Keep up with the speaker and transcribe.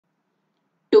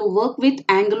To work with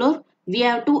Angular, we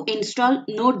have to install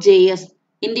Nodejs.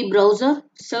 In the browser,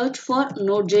 search for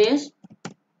Nodejs.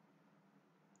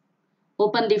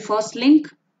 Open the first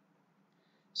link.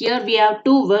 Here we have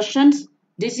two versions.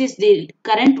 This is the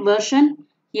current version.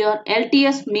 Here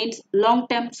LTS means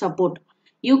long-term support.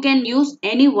 You can use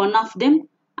any one of them.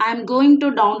 I am going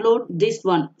to download this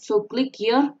one. So click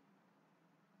here.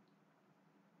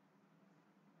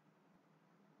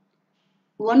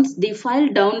 Once the file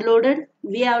downloaded,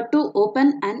 we have to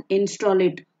open and install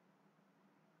it.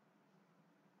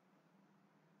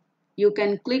 You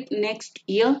can click next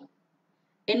here.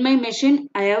 In my machine,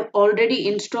 I have already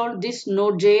installed this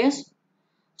Node.js.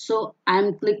 So I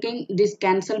am clicking this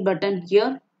cancel button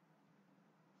here.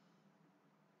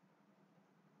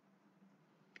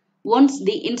 Once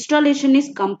the installation is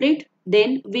complete,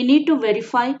 then we need to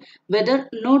verify whether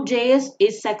Node.js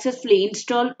is successfully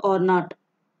installed or not.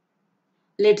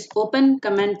 Let's open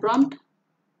command prompt.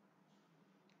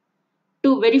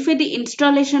 To verify the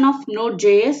installation of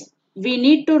Node.js, we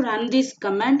need to run this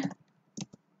command.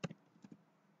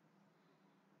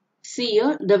 See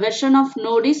here, the version of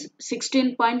Node is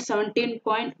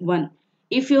 16.17.1.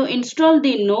 If you install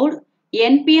the node,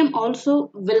 npm also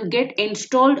will get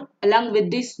installed along with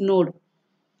this node.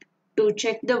 To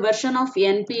check the version of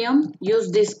npm, use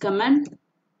this command.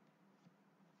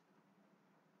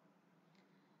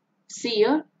 See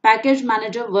here, package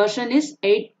manager version is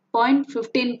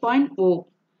 8.15.0.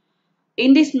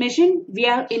 In this machine, we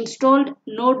have installed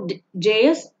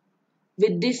Node.js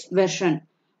with this version.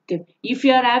 Okay. If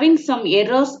you are having some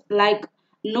errors like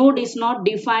node is not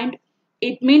defined,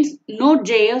 it means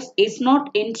Node.js is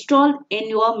not installed in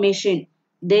your machine.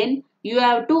 Then you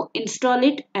have to install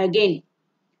it again.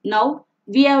 Now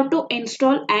we have to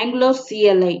install Angular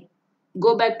Cli.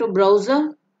 Go back to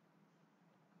browser.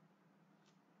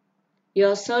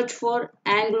 You search for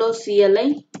Angular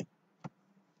Cli.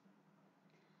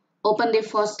 Open the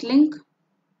first link.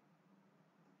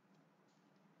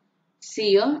 See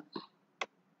here.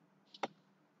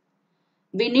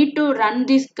 We need to run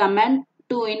this command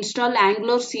to install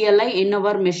Angular Cli in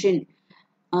our machine.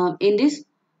 In this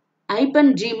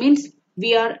 -g means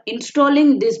we are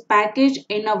installing this package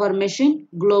in our machine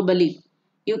globally.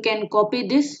 You can copy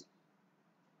this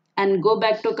and go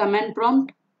back to command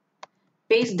prompt.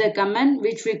 Paste the command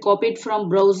which we copied from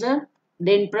browser.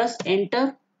 Then press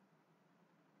enter.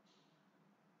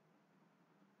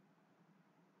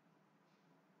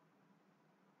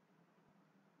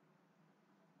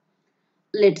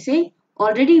 Let's say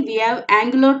already we have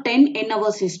Angular 10 in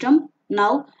our system.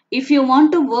 Now if you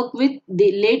want to work with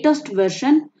the latest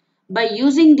version, by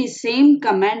using the same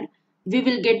command, we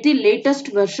will get the latest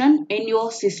version in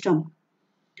your system.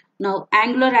 Now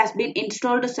Angular has been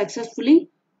installed successfully.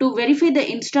 To verify the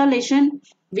installation,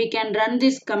 we can run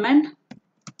this command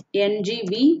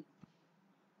ngv.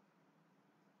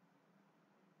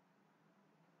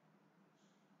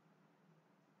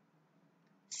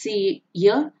 See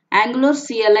here, Angular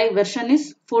CLI version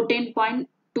is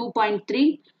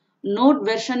 14.2.3, Node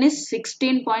version is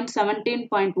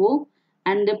 16.17.0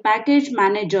 and the package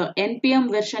manager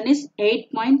npm version is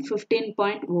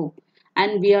 8.15.0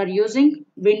 and we are using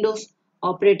Windows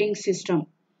operating system.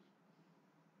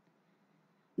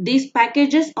 These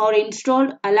packages are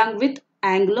installed along with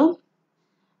Angular.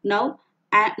 Now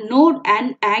Node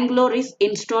and Angular is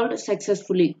installed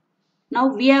successfully. Now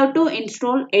we have to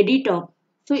install editor.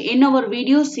 So in our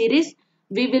video series,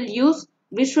 we will use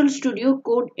Visual Studio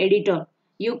Code editor.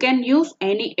 You can use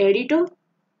any editor.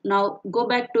 Now go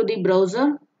back to the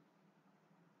browser.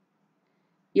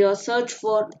 You search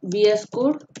for VS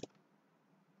Code.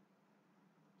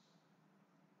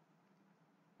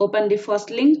 Open the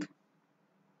first link.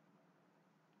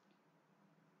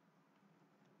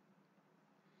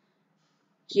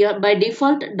 Here by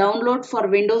default, download for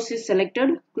Windows is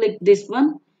selected. Click this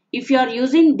one. If you are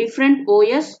using different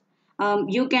OS,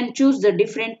 you can choose the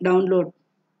different download.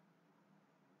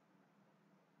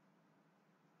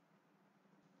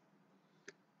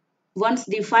 Once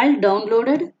the file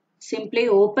downloaded, simply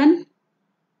open.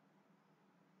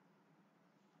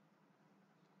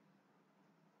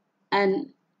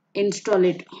 And install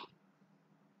it.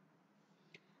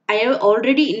 I have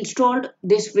already installed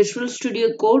this Visual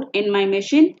Studio Code in my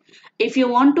machine. If you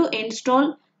want to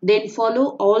install, then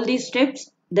follow all these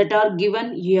steps that are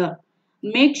given here.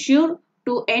 Make sure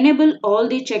to enable all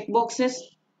the checkboxes.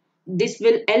 This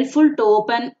will helpful to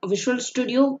open Visual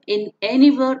Studio in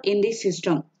anywhere in the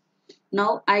system.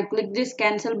 Now I click this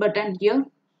cancel button here.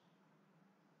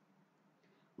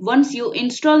 Once you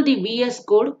install the VS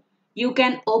Code, you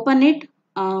can open it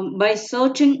by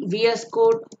searching VS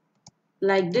Code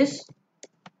like this.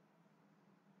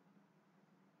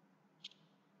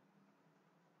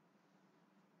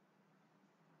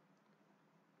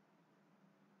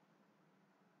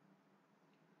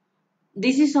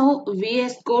 This is how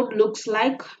VS Code looks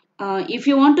like. If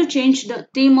you want to change the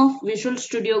theme of Visual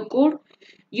Studio Code,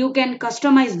 you can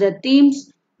customize the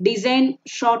themes, design,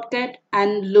 shortcut,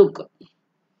 and look.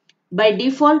 By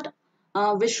default,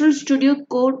 Visual Studio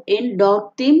Code in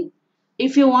dark theme.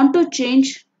 If you want to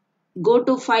change, go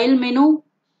to File menu,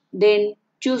 then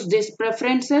choose this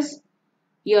Preferences.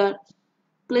 Here,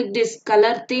 click this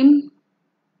color theme.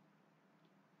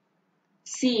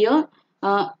 See here,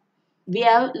 we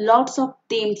have lots of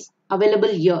themes available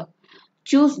here.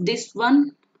 Choose this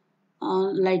one,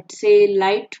 let's say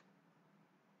light.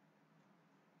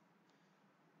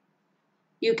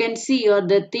 You can see here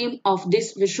the theme of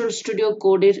this Visual Studio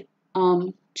Code is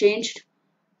changed.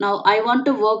 Now I want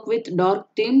to work with dark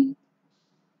theme.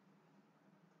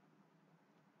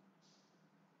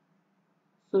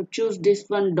 So choose this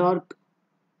one, dark.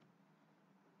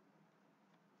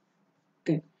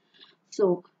 Okay.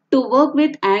 So to work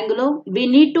with Angular, we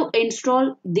need to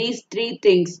install these three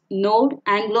things: Node,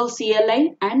 Angular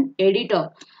CLI, and Editor.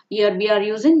 Here we are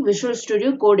using Visual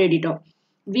Studio Code Editor.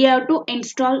 We have to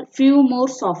install few more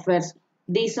softwares.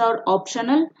 These are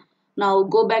optional. Now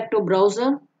go back to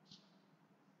browser.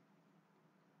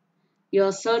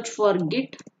 You search for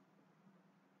Git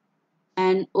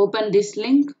and open this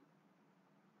link.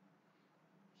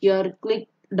 Here click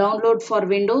download for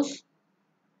Windows.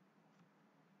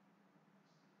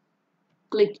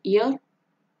 Click here.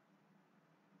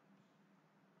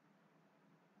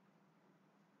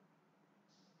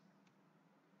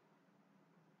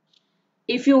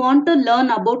 If you want to learn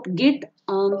about Git,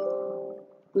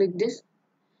 click this.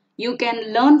 You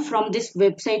can learn from this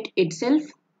website itself.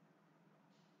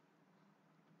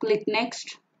 Click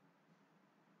next.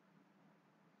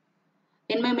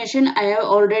 In my machine, I have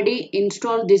already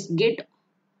installed this Git.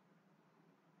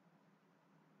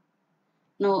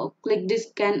 Now click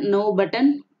this Can Now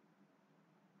button.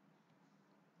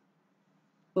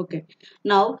 Okay.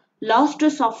 Now last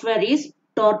software is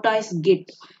Tortoise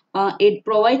Git. It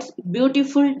provides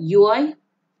beautiful UI.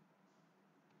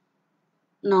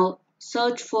 Now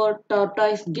search for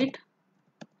Tortoise Git.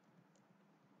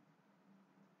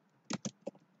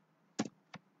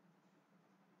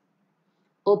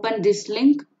 Open this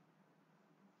link.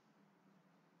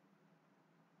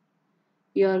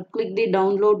 Here click the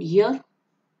download here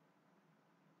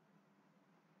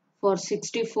for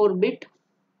 64-bit.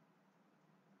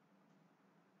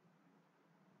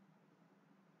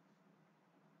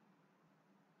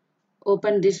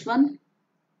 Open this one.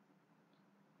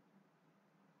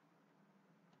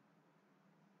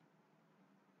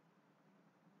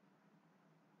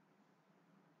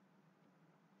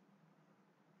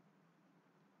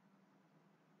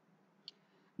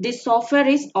 This software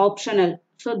is optional.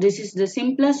 So this is the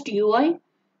simplest UI.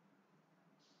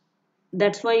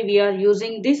 That's why we are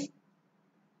using this.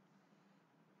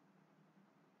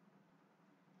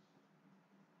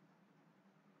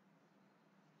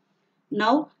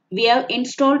 Now we have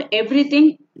installed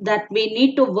everything that we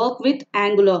need to work with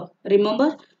Angular.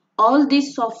 Remember, all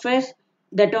these softwares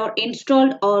that are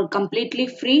installed are completely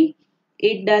free.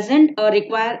 It doesn't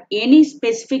require any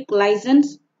specific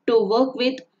license to work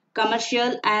with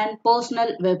commercial and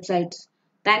personal websites.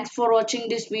 Thanks for watching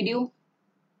this video.